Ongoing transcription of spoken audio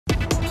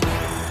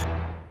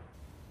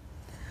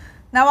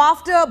Now,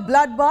 after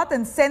bloodbath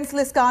and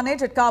senseless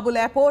carnage at Kabul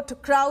airport,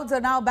 crowds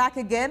are now back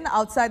again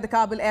outside the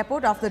Kabul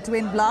airport after the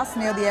twin blasts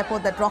near the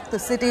airport that rocked the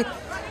city.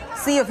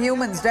 Sea of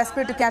humans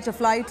desperate to catch a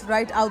flight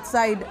right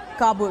outside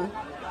Kabul.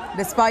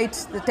 Despite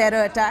the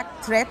terror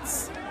attack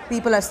threats,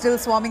 people are still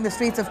swarming the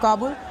streets of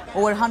Kabul.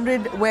 Over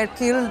 100 were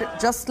killed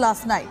just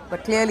last night,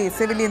 but clearly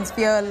civilians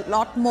fear a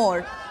lot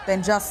more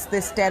than just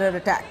this terror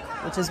attack,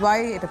 which is why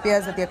it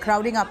appears that they are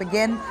crowding up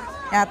again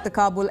at the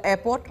Kabul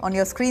airport. On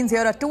your screens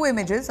here are two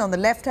images. On the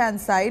left-hand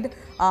side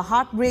are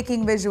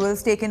heartbreaking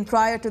visuals taken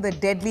prior to the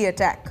deadly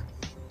attack,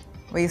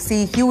 where you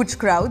see huge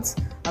crowds.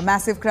 A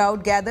massive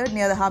crowd gathered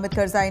near the Hamid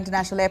Karzai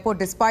International Airport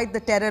despite the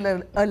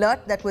terror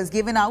alert that was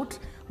given out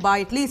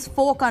by at least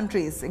 4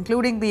 countries,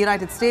 including the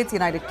United States,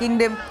 United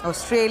Kingdom,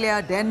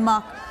 Australia,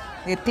 Denmark.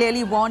 They had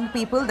clearly warned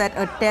people that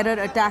a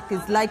terror attack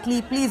is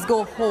likely. Please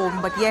go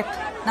home, but yet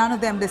none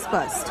of them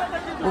dispersed.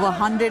 Over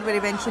 100 were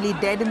eventually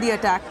dead in the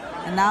attack.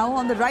 And now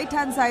on the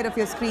right-hand side of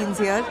your screens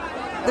here,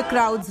 the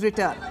crowds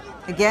return,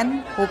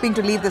 again hoping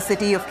to leave the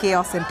city of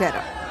chaos and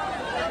terror.